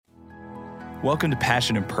Welcome to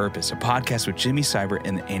Passion and Purpose, a podcast with Jimmy Cyber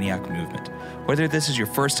and the Antioch Movement. Whether this is your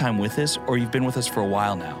first time with us or you've been with us for a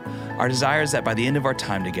while now, our desire is that by the end of our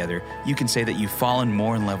time together, you can say that you've fallen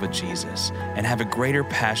more in love with Jesus and have a greater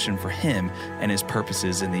passion for Him and His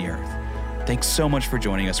purposes in the earth. Thanks so much for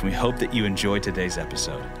joining us, and we hope that you enjoy today's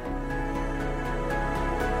episode.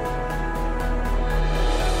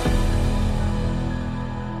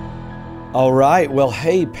 All right. Well,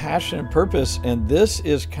 hey, Passion and Purpose, and this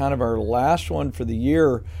is kind of our last one for the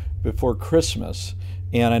year before Christmas.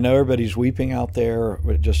 And I know everybody's weeping out there.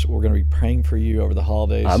 We're going to be praying for you over the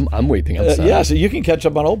holidays. I'm weeping. I'm sad. Yeah, so you can catch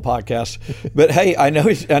up on old podcasts. But hey, I know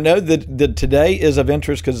that today is of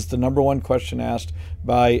interest because it's the number one question asked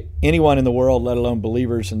by anyone in the world, let alone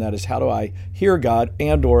believers, and that is, how do I hear God,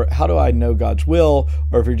 and or how do I know God's will?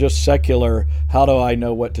 Or if you're just secular, how do I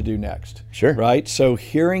know what to do next? Sure. Right? So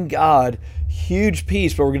hearing God, huge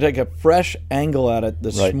piece, but we're going to take a fresh angle at it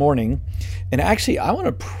this morning. And actually, I want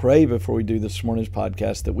to pray before we do this morning's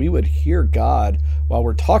podcast that we would hear God while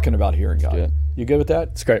we're talking about hearing God. Good. You good with that?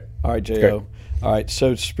 It's great. All right, J.O. All right,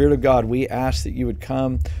 so Spirit of God, we ask that you would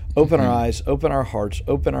come, open our eyes, open our hearts,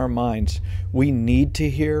 open our minds. We need to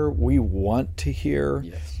hear. We want to hear.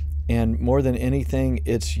 Yes. And more than anything,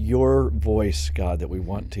 it's your voice, God, that we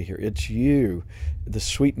want to hear. It's you, the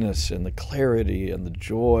sweetness and the clarity and the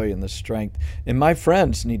joy and the strength. And my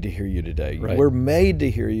friends need to hear you today. Right. We're made to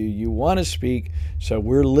hear you. You want to speak, so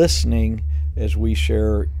we're listening as we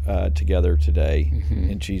share together today.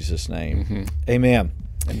 In Jesus' name. Amen.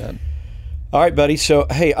 Amen. All right, buddy. So,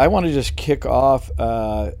 hey, I want to just kick off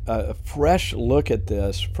a fresh look at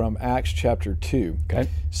this from Acts chapter 2. Okay.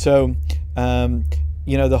 So,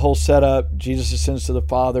 the whole setup, Jesus ascends to the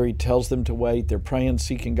Father. He tells them to wait. They're praying,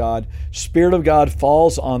 seeking God. Spirit of God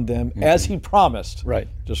falls on them as He promised. Right.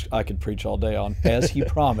 I could preach all day on as He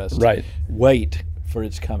promised. Right. Wait, for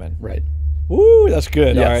it's coming. Right. Woo, that's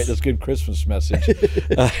good. Yes. All right, that's a good Christmas message.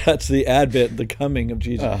 That's the advent, the coming of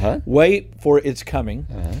Jesus. Uh-huh. Wait, for it's coming.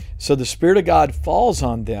 So the Spirit of God falls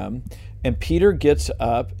on them, and Peter gets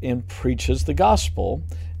up and preaches the gospel.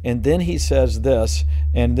 And then he says this,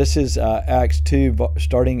 and this is Acts 2,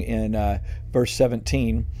 starting in verse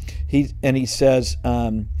 17. He says,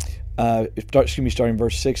 starting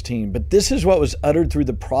verse 16. But this is what was uttered through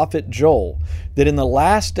the prophet Joel, that in the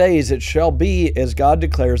last days it shall be, as God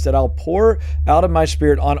declares, that I'll pour out of my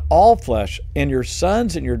Spirit on all flesh, and your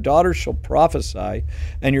sons and your daughters shall prophesy,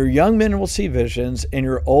 and your young men will see visions, and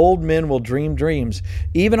your old men will dream dreams.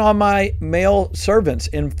 Even on my male servants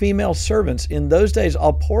and female servants, in those days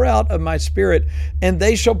I'll pour out of my Spirit, and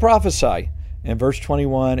they shall prophesy. And verse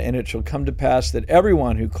 21, and it shall come to pass that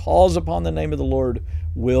everyone who calls upon the name of the Lord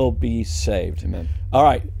will be saved. Amen. All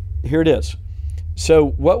right, here it is. So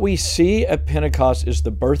what we see at Pentecost is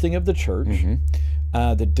the birthing of the church,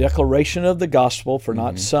 the declaration of the gospel for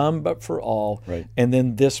not some, but for all, and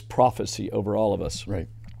then this prophecy over all of us. Right.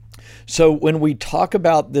 So when we talk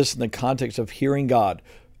about this in the context of hearing God,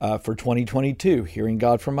 for 2022, hearing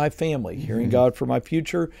God for my family, hearing God for my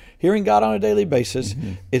future, hearing God on a daily basis.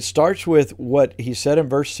 It starts with what he said in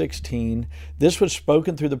verse 16. This was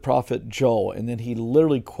spoken through the prophet Joel, and then he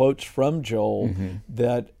literally quotes from Joel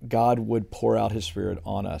that God would pour out His Spirit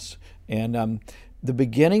on us. And the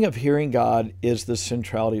beginning of hearing God is the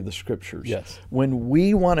centrality of the Scriptures. Yes. When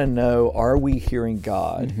we want to know, are we hearing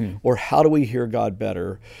God, or how do we hear God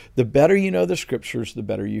better, the better you know the Scriptures, the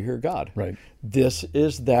better you hear God. Right. This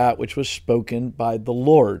is that which was spoken by the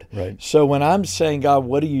Lord. Right. So when I'm saying, God,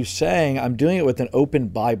 what are you saying? I'm doing it with an open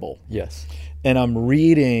Bible. Yes. And I'm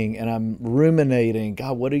reading and I'm ruminating.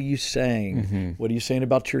 God, what are you saying? What are you saying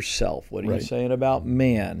about yourself? What are you saying about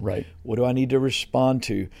man? Right. What do I need to respond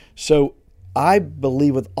to? So I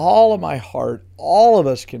believe with all of my heart, all of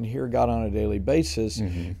us can hear God on a daily basis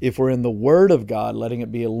if we're in the Word of God, letting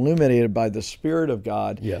it be illuminated by the Spirit of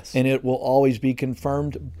God. Yes. And it will always be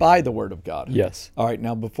confirmed by the Word of God. Yes. All right,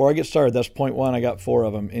 now before I get started, that's point one. I got 4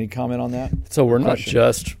 of them. Any comment on that? So we're not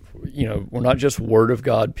just, we're not just Word of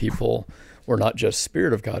God people. We're not just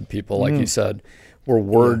Spirit of God people, like you said.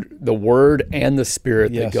 We're the Word and the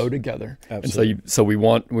Spirit that go together. Absolutely. And so we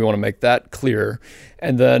want to make that clear.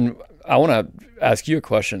 And then I want to ask you a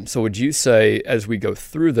question. So would you say, as we go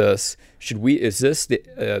through this, is this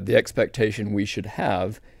the expectation we should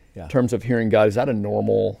have in terms of hearing God? Is that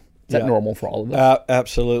normal for all of us?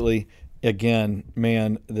 Absolutely. again,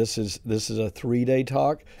 man, this is a 3-day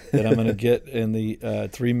talk that I'm going to get in the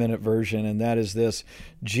 3-minute version, and that is this.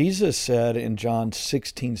 Jesus said in John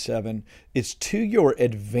 16:7, "It's to your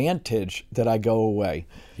advantage that I go away."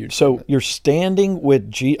 So you're standing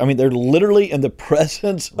with Jesus. I mean, they're literally in the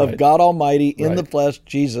presence of God Almighty in the flesh,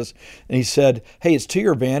 Jesus. And he said, hey, it's to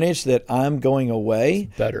your advantage that I'm going away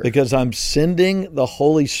because I'm sending the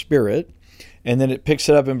Holy Spirit. And then it picks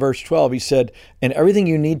it up in verse 12. He said, and everything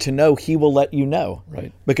you need to know, he will let you know.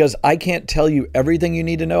 Right. Because I can't tell you everything you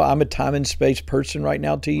need to know. I'm a time and space person right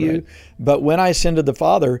now to you. Right. But when I ascend to the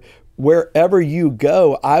Father, wherever you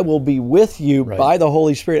go, I will be with you by the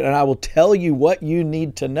Holy Spirit, and I will tell you what you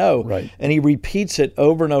need to know. Right. And he repeats it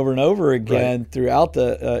over and over and over again throughout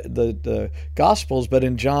the Gospels. But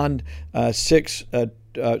in John John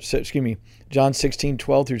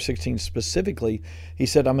 16:12 through 16 specifically, he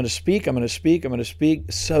said, I'm going to speak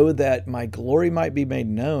so that my glory might be made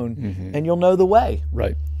known, and you'll know the way.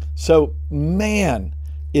 Right. So, man,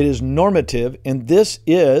 it is normative, and this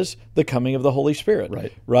is the coming of the Holy Spirit.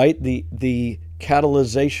 Right? The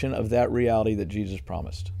catalyzation of that reality that Jesus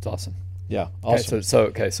promised. It's awesome. Yeah, awesome.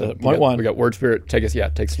 So point one. We got Word Spirit. Take us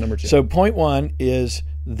to number 2. So point 1 is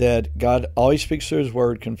that God always speaks through His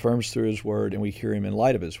Word, confirms through His Word, and we hear Him in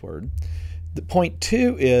light of His Word. The point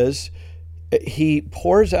 2 is He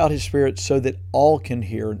pours out His Spirit so that all can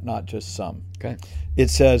hear, not just some. Okay. It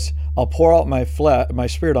says, I'll pour out my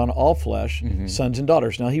Spirit on all flesh, sons and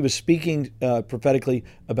daughters. Now, he was speaking prophetically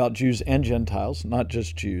about Jews and Gentiles, not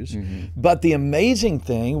just Jews. But the amazing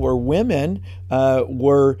thing where women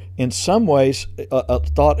were in some ways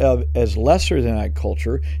thought of as lesser than that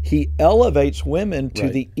culture, he elevates women to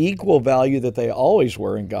the equal value that they always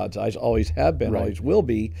were in God's eyes, always have been, always will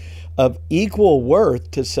be, of equal worth,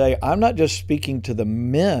 to say, I'm not just speaking to the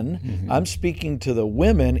men, I'm speaking to the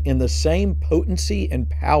women in the same potency and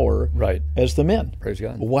power as the men. Praise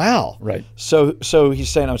God. Wow. Right. So he's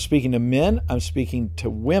saying, I'm speaking to men, I'm speaking to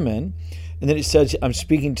women, and then he says, I'm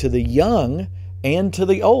speaking to the young and to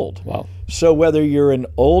the old. Wow. So whether you're an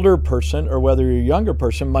older person or whether you're a younger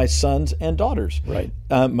person, my sons and daughters,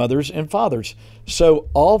 mothers and fathers. So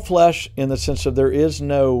all flesh, in the sense of there is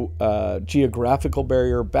no geographical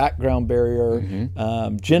barrier, background barrier,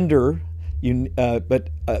 gender, but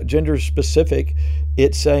gender specific.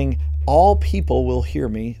 It's saying all people will hear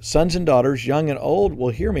me, sons and daughters, young and old will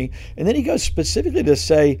hear me. And then he goes specifically to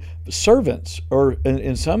say servants, or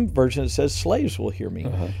in some versions it says slaves will hear me.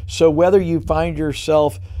 So whether you find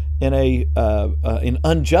yourself in an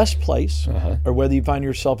unjust place, or whether you find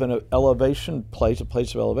yourself in an elevation place, a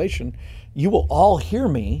place of elevation, you will all hear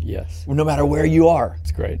me. Yes. No matter where you are.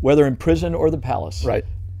 It's great. Whether in prison or the palace. Right.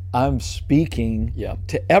 I'm speaking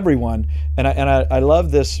to everyone. And I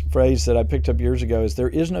love this phrase that I picked up years ago, is there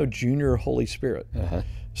is no junior Holy Spirit.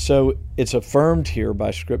 So it's affirmed here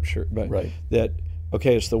by Scripture, but that,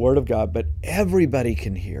 okay, it's the Word of God, but everybody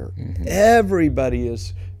can hear. Everybody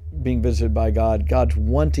is being visited by God. God's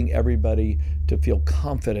wanting everybody to feel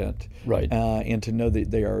confident and to know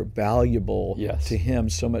that they are valuable to Him,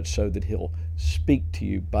 so much so that He'll speak to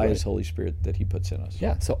you by His Holy Spirit that He puts in us.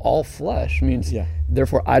 Yeah, so all flesh means,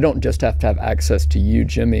 therefore, I don't just have to have access to you,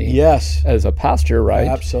 Jimmy, as a pastor, right?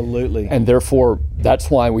 Absolutely. And therefore,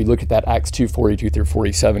 that's why we look at that Acts 2:42 through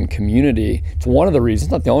 47 community. It's one of the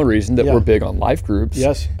reasons, not the only reason, that we're big on life groups.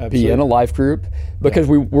 Yes, absolutely. Be in a life group, because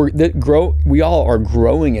we all are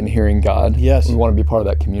growing in hearing God. Yes. We want to be part of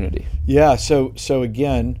that community. Yeah, so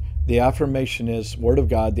again, the affirmation is Word of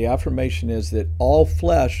God. The affirmation is that all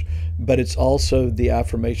flesh, but it's also the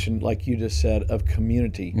affirmation, like you just said, of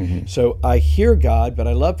community. So I hear God, but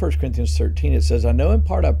I love 1 Corinthians 13. It says, I know in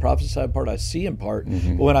part, I prophesy in part, I see in part.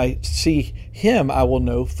 But when I see Him, I will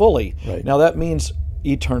know fully. Now that means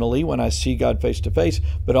eternally, when I see God face to face,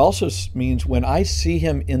 but also means when I see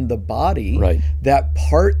Him in the body, that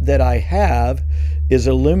part that I have is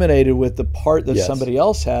illuminated with the part that somebody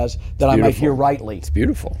else has that I might hear rightly. It's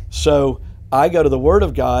beautiful. So I go to the Word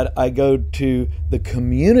of God, I go to the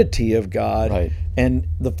community of God, and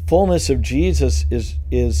the fullness of Jesus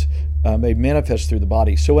is made manifest through the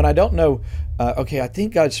body. So when I don't know, okay, I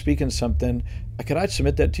think God's speaking something, could I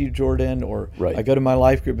submit that to you, Jordan? Or I go to my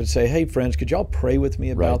life group and say, hey, friends, could y'all pray with me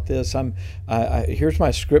about this? Here's my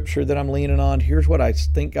scripture that I'm leaning on. Here's what I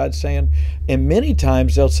think God's saying. And many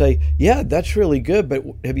times they'll say, yeah, that's really good, but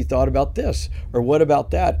have you thought about this? Or what about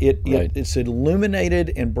that? It's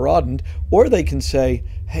illuminated and broadened. Or they can say,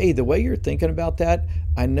 hey, the way you're thinking about that,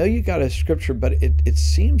 I know you got a scripture, but it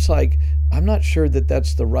seems like I'm not sure that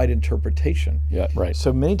that's the right interpretation. Yeah, right.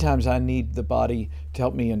 So many times I need the body to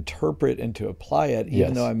help me interpret and to apply it, even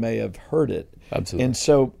Yes. though I may have heard it. Absolutely. And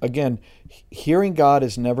so, again, hearing God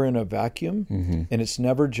is never in a vacuum, and it's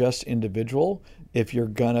never just individual. If you're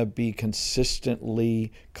going to be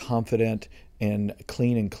consistently confident and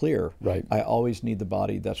clean and clear, Right. I always need the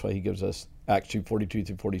body. That's why he gives us Acts 2:42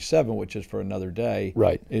 through 47, which is for another day,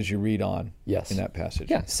 Right. as you read on Yes. in that passage.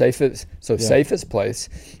 Yeah, safest place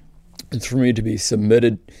is for me to be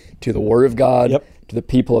submitted to the Word of God, Yep. to the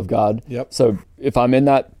people of God. Yep. So if I'm in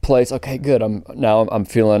that place, okay, good. I'm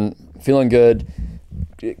feeling good.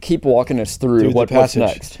 Keep walking us through Through the what's passage.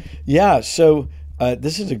 next. Yeah, so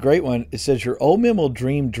this is a great one. It says, your old men will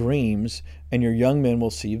dream dreams and your young men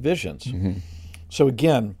will see visions. So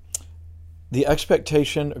again, the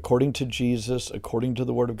expectation, according to Jesus, according to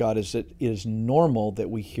the Word of God, is that it is normal that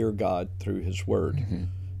we hear God through His Word,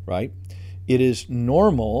 right? It is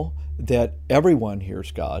normal that everyone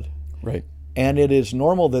hears God, Right. and it is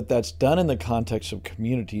normal that that's done in the context of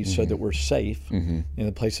community so that we're safe, in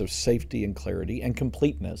the place of safety and clarity and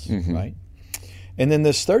completeness, right? And then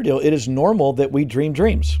this third deal, it is normal that we dream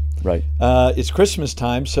dreams. Right. It's Christmas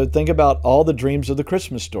time, so think about all the dreams of the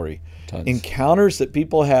Christmas story. Tons. Encounters that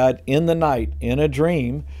people had in the night, in a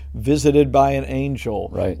dream, visited by an angel.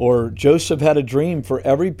 Right. Or Joseph had a dream for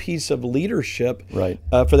every piece of leadership Right.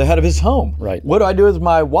 For the head of his home. Right. What do I do with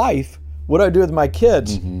my wife? What do I do with my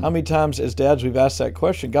kids? How many times as dads we've asked that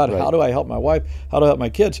question, God, Right. how do I help my wife? How do I help my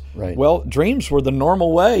kids? Right. Well, dreams were the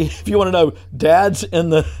normal way. If you want to know dads in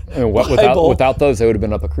the And Bible. without those, they would have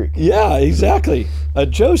been up a creek. Yeah, exactly.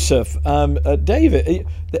 Joseph, David,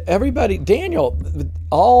 everybody, Daniel,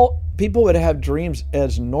 all people would have dreams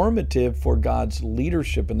as normative for God's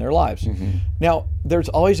leadership in their lives. Now, there's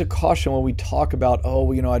always a caution when we talk about,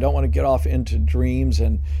 I don't want to get off into dreams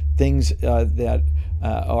and things that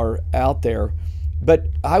are out there. But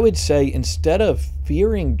I would say instead of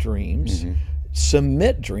fearing dreams,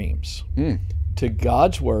 submit dreams to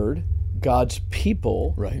God's Word, God's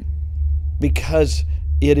people, Right. because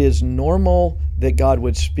it is normal that God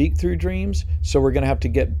would speak through dreams. So we're going to have to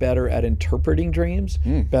get better at interpreting dreams,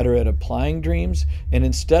 better at applying dreams. And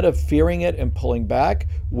instead of fearing it and pulling back,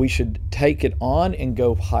 we should take it on and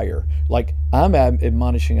go higher. Like I'm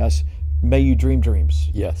admonishing us, may you dream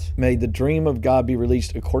dreams. Yes. May the dream of God be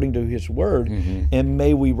released according to His Word, and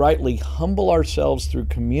may we rightly humble ourselves through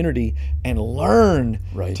community and learn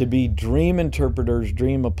Right. to be dream interpreters,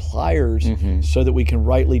 dream appliers, so that we can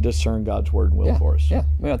rightly discern God's Word and will for us. Yeah.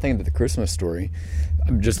 I mean, I think that the Christmas story,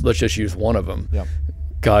 let's just use one of them. Yeah.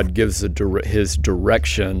 God gives His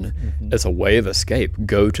direction as a way of escape.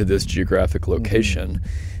 Go to this geographic location.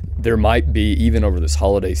 There might be, even over this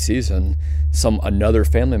holiday season, another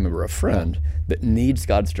family member, a friend, that needs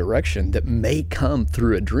God's direction that may come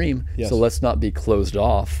through a dream. Yes. So let's not be closed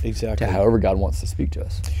off Exactly. to however God wants to speak to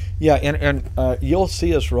us. Yeah, and you'll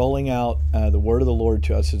see us rolling out the Word of the Lord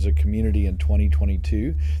to us as a community in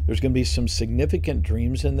 2022. There's going to be some significant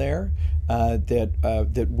dreams in there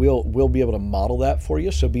that we'll be able to model that for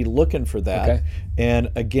you. So be looking for that. Okay.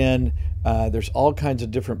 And again, there's all kinds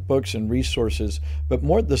of different books and resources. But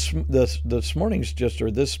more this morning's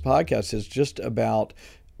this podcast is just about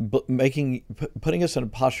putting us in a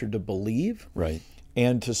posture to believe. Right.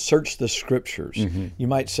 And to search the Scriptures. You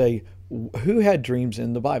might say, who had dreams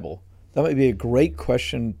in the Bible? That might be a great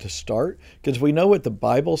question to start, because we know what the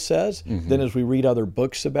Bible says. Then as we read other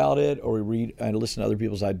books about it, or we read and listen to other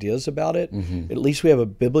people's ideas about it, at least we have a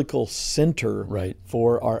biblical center Right.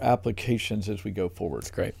 for our applications as we go forward.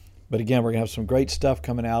 That's great. But again, we're going to have some great stuff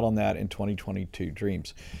coming out on that in 2022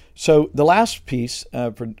 dreams. So the last piece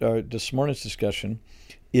for this morning's discussion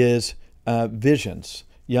is visions.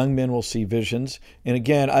 Young men will see visions. And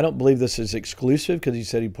again, I don't believe this is exclusive, because he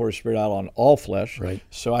said he pours Spirit out on all flesh. Right.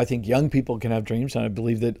 So I think young people can have dreams, and I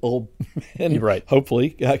believe that old men Right.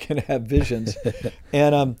 hopefully can have visions.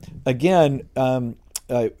 And again,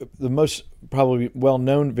 the most probably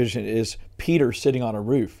well-known vision is Peter sitting on a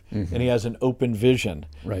roof, and he has an open vision.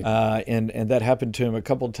 Right. And that happened to him a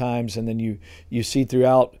couple of times. And then you see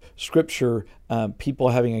throughout Scripture people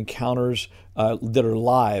having encounters that are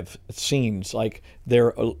live scenes, like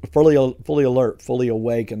they're fully alert, fully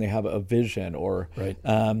awake, and they have a vision, or Right.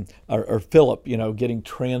 or Philip, getting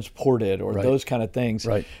transported, or Right. those kind of things.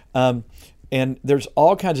 Right. And there's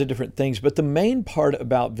all kinds of different things, but the main part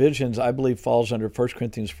about visions, I believe, falls under 1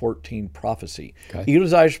 Corinthians 14, prophecy. Okay. You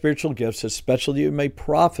desire spiritual gifts, especially you may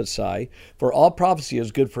prophesy, for all prophecy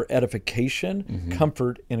is good for edification,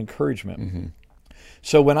 comfort, and encouragement.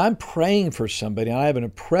 So when I'm praying for somebody, and I have an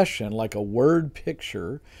impression, like a word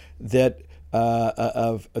picture, that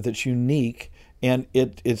that's unique. And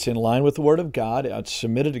it's in line with the Word of God. It's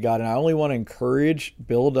submitted to God, and I only want to encourage,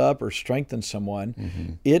 build up, or strengthen someone.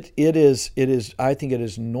 Mm-hmm. It is. I think it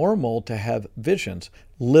is normal to have visions,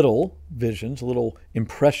 little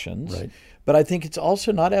impressions. Right. But I think it's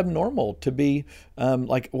also not abnormal to be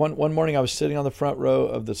like one morning I was sitting on the front row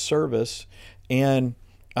of the service, and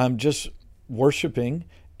I'm just worshiping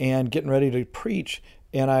and getting ready to preach,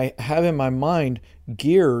 and I have in my mind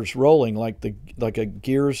gears rolling like a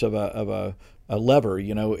gears of a lever,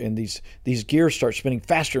 and these gears start spinning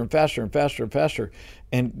faster and faster and faster and faster.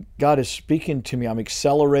 And God is speaking to me. I'm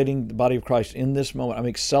accelerating the body of Christ in this moment. I'm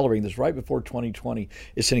accelerating this right before 2020.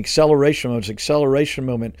 It's an acceleration moment. It's an acceleration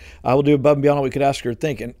moment. I will do above and beyond what we could ask or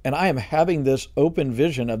think. And I am having this open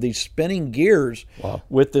vision of these spinning gears. Wow.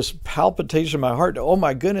 With this palpitation in my heart. Oh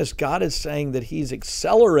my goodness, God is saying that He's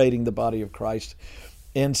accelerating the body of Christ.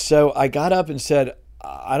 And so I got up and said,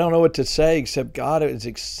 I don't know what to say except God is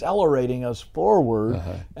accelerating us forward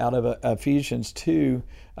out of Ephesians 2,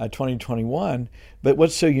 2021. But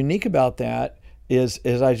what's so unique about that is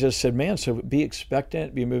I just said, man, so be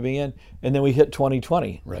expectant, be moving in, and then we hit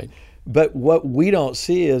 2020. Right. But what we don't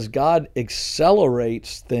see is God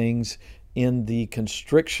accelerates things in the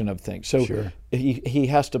constriction of things. So Sure. he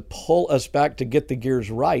has to pull us back to get the gears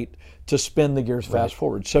right to spin the gears fast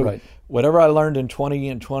forward. So whatever I learned in 20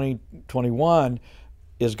 and 2021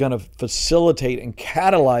 is going to facilitate and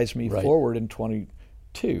catalyze me forward in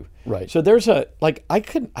 22. Right. So there's I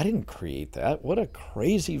didn't create that. What a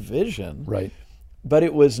crazy vision. Right. But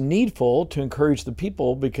it was needful to encourage the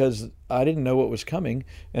people because I didn't know what was coming,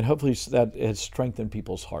 and hopefully that has strengthened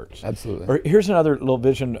people's hearts. Absolutely. Or here's another little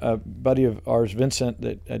vision. A buddy of ours, Vincent,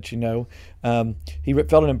 that you know, he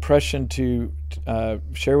felt an impression to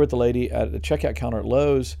share with the lady at the checkout counter at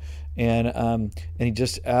Lowe's, and he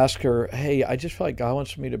just asked her, "Hey, I just feel like God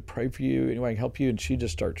wants me to pray for you. Anyway, I can help you." And she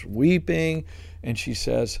just starts weeping, and she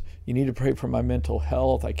says, "You need to pray for my mental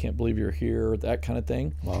health. I can't believe you're here," that kind of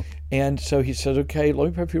thing. Wow. And so he says, "Okay, let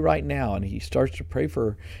me pray for you right now." And he starts to pray for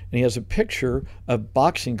her, and he has a picture of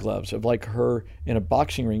boxing gloves, of like her in a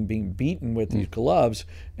boxing ring being beaten with these gloves,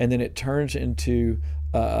 and then it turns into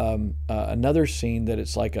another scene that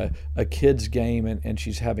it's like a kid's game, and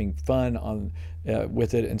she's having fun on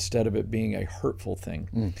with it instead of it being a hurtful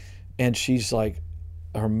thing. And she's like,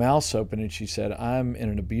 her mouth's open, and she said, "I'm in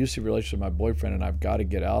an abusive relationship with my boyfriend, and I've got to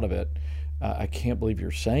get out of it. I can't believe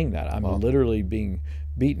you're saying that. I'm literally being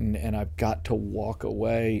beaten, and I've got to walk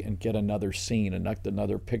away and get another scene,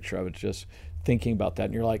 another picture." I was just thinking about that,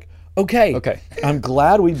 and you're like, okay. I'm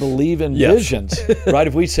glad we believe in visions, right?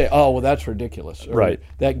 If we say, "Oh, well, that's ridiculous," or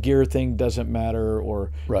that gear thing doesn't matter,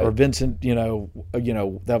 or Vincent, that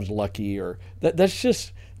was lucky, or that's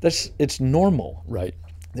it's normal, right?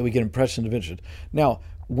 That we get impressions of vision. Now,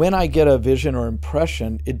 when I get a vision or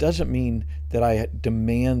impression, it doesn't mean that I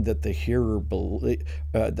demand that the hearer believe,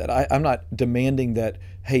 I'm not demanding that,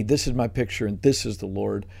 hey, this is my picture and this is the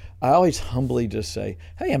Lord. I always humbly just say,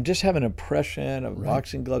 hey, I'm just having an impression of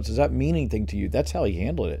boxing gloves. Does that mean anything to you? That's how he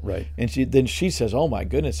handled it. Right. And then she says, oh my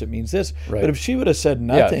goodness, it means this. Right. But if she would have said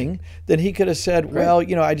nothing, then he could have said, well,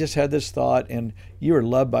 I just had this thought, and you are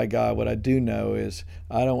loved by God. What I do know is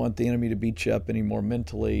I don't want the enemy to beat you up anymore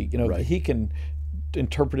mentally. He can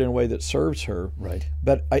interpret it in a way that serves her. Right.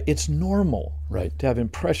 But it's normal to have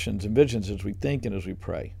impressions and visions as we think and as we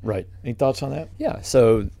pray. Right. Any thoughts on that? Yeah.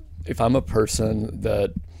 So if I'm a person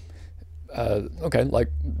that, like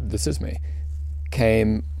this is me,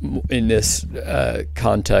 came in this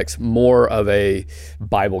context more of a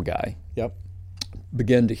Bible guy. Yep.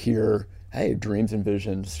 Begin to hear, hey, dreams and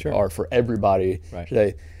visions are for everybody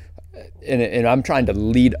today. And I'm trying to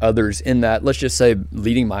lead others in that, let's just say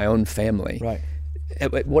leading my own family. Right.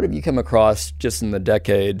 What have you come across just in the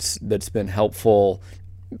decades that's been helpful,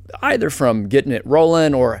 either from getting it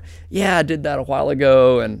rolling or, I did that a while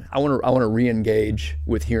ago and I want to re-engage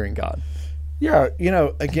with hearing God? Yeah,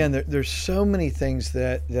 again, there's so many things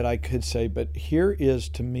that I could say, but here is,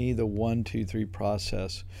 to me, the 1, 2, 3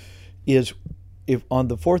 process is, if on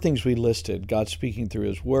the 4 things we listed, God speaking through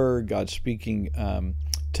His Word, God speaking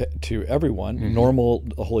to everyone, normal,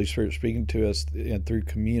 the Holy Spirit speaking to us through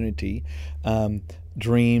community,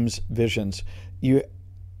 dreams, visions.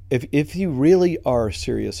 If you really are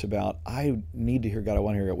serious about, I need to hear God, I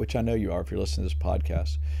want to hear God, which I know you are if you're listening to this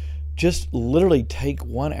podcast, just literally take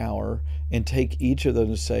 1 hour and take each of those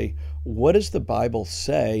and say, what does the Bible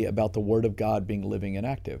say about the Word of God being living and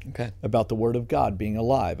active? Okay. About the Word of God being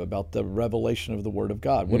alive, about the revelation of the Word of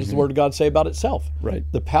God. What does the Word of God say about itself? Right.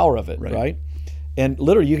 The power of it, right? And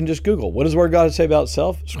literally, you can just Google, what does the Word of God say about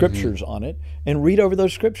itself? Scriptures on it, and read over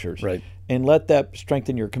those scriptures. Right. And let that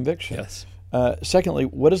strengthen your conviction. Yes. Secondly,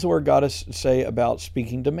 what does the Word of God say about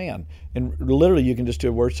speaking to man? And literally, you can just do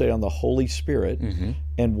a word study on the Holy Spirit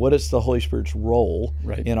and what is the Holy Spirit's role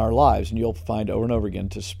in our lives. And you'll find over and over again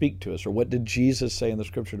to speak to us. Or what did Jesus say in the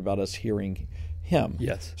Scripture about us hearing Him?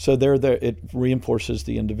 Yes. So it reinforces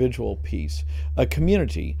the individual piece. A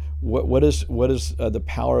community. What is the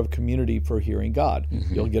power of community for hearing God?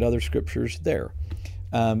 You'll get other scriptures there.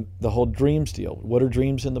 The whole dreams deal. What are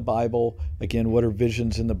dreams in the Bible? Again, what are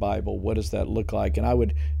visions in the Bible? What does that look like? And I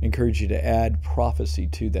would encourage you to add prophecy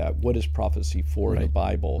to that. What is prophecy for in the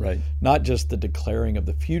Bible? Not just the declaring of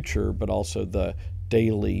the future, but also the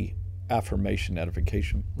daily affirmation,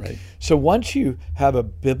 edification. So once you have a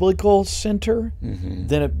biblical center,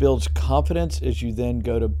 then it builds confidence as you then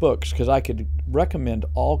go to books. Because I could recommend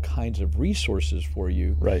all kinds of resources for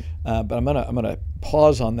you. But I'm gonna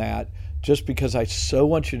pause on that, just because I so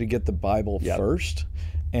want you to get the Bible first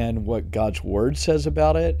and what God's Word says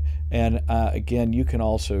about it. And again, you can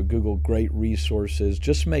also Google great resources.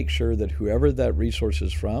 Just make sure that whoever that resource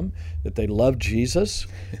is from, that they love Jesus,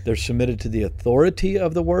 they're submitted to the authority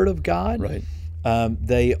of the Word of God.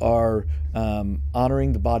 They are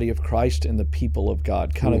honoring the body of Christ and the people of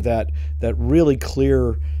God. Kind of that really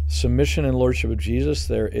clear submission and lordship of Jesus.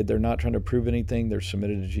 They're not trying to prove anything. They're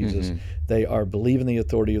submitted to Jesus. They are believing the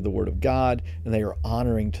authority of the Word of God, and they are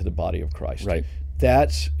honoring to the body of Christ.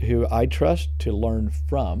 That's who I trust to learn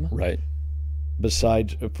from.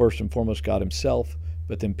 Besides, first and foremost, God Himself,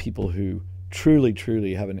 but then people who truly,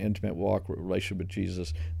 truly have an intimate relationship with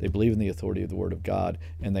Jesus. They believe in the authority of the Word of God,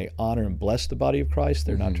 and they honor and bless the body of Christ.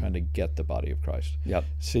 They're not trying to get the body of Christ.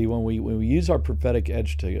 See, when we use our prophetic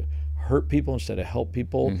edge to hurt people instead of help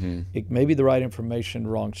people, it may be the right information,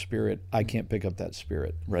 wrong spirit. I can't pick up that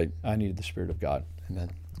spirit. I need the Spirit of God.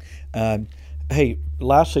 Amen. Hey,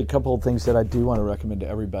 lastly, a couple of things that I do want to recommend to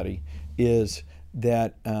everybody is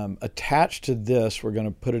that attached to this, we're going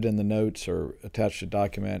to put it in the notes or attach to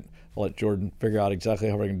document. I'll let Jordan figure out exactly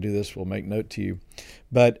how we're going to do this. We'll make note to you.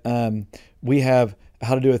 But we have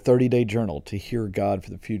how to do a 30-day journal to hear God for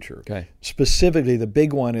the future. Specifically, the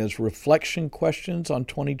big one is reflection questions on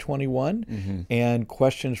 2021 and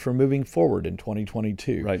questions for moving forward in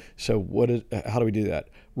 2022. So how do we do that?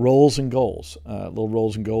 Roles and goals, little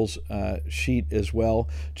roles and goals sheet as well.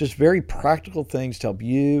 Just very practical things to help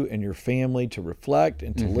you and your family to reflect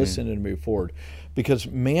and to listen and move forward. Because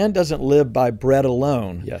man doesn't live by bread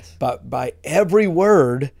alone, but by every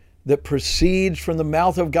word that proceeds from the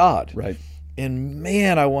mouth of God. And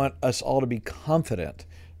man, I want us all to be confident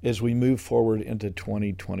as we move forward into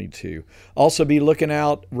 2022. Also be looking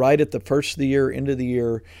out right at the first of the year, end of the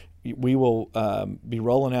year. We will be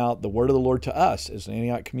rolling out the word of the Lord to us as an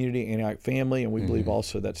Antioch community, Antioch family, and we believe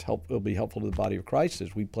also will be helpful to the body of Christ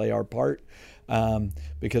as we play our part,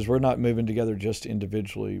 because we're not moving together just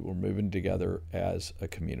individually; we're moving together as a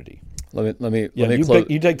community. Let me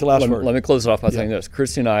you take the last word. Let me close it off by saying this: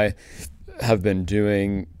 Christy and I have been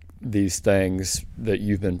doing these things that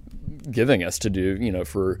you've been giving us to do,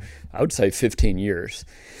 for I would say 15 years.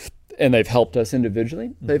 And they've helped us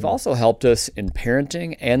individually. They've also helped us in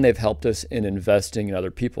parenting, and they've helped us in investing in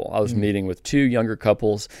other people. I was meeting with 2 younger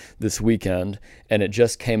couples this weekend, and it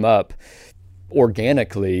just came up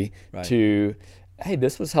organically to, hey,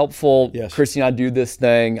 this was helpful. Christy and I do this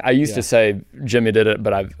thing. I used to say Jimmy did it,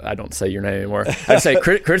 but I don't say your name anymore. I say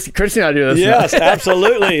Christy and I do this. Yes,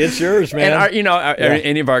 absolutely. It's yours, man. And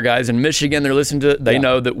any of our guys in Michigan, they're listening to it. They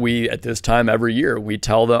know that we, at this time every year, we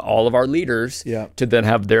tell all of our leaders to then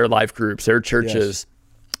have their life groups, their churches.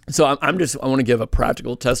 So I want to give a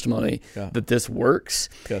practical testimony that this works.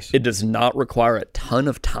 It does not require a ton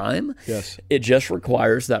of time. It just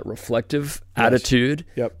requires that reflective attitude,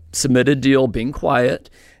 submitted deal, being quiet,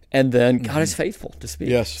 and then God is faithful to speak.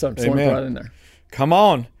 So I'm just going to throw it in there. Come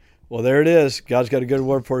on. Well, there it is. God's got a good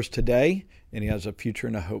word for us today, and He has a future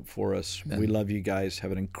and a hope for us. Amen. We love you guys.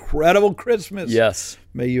 Have an incredible Christmas.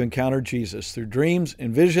 May you encounter Jesus through dreams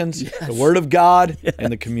and visions, the Word of God,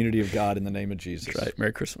 and the community of God in the name of Jesus. That's right.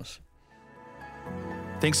 Merry Christmas.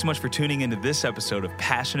 Thanks so much for tuning into this episode of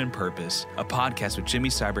Passion and Purpose, a podcast with Jimmy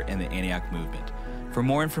Seibert and the Antioch Movement. For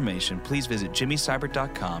more information, please visit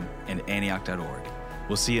jimmyseibert.com and antioch.org.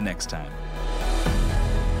 We'll see you next time.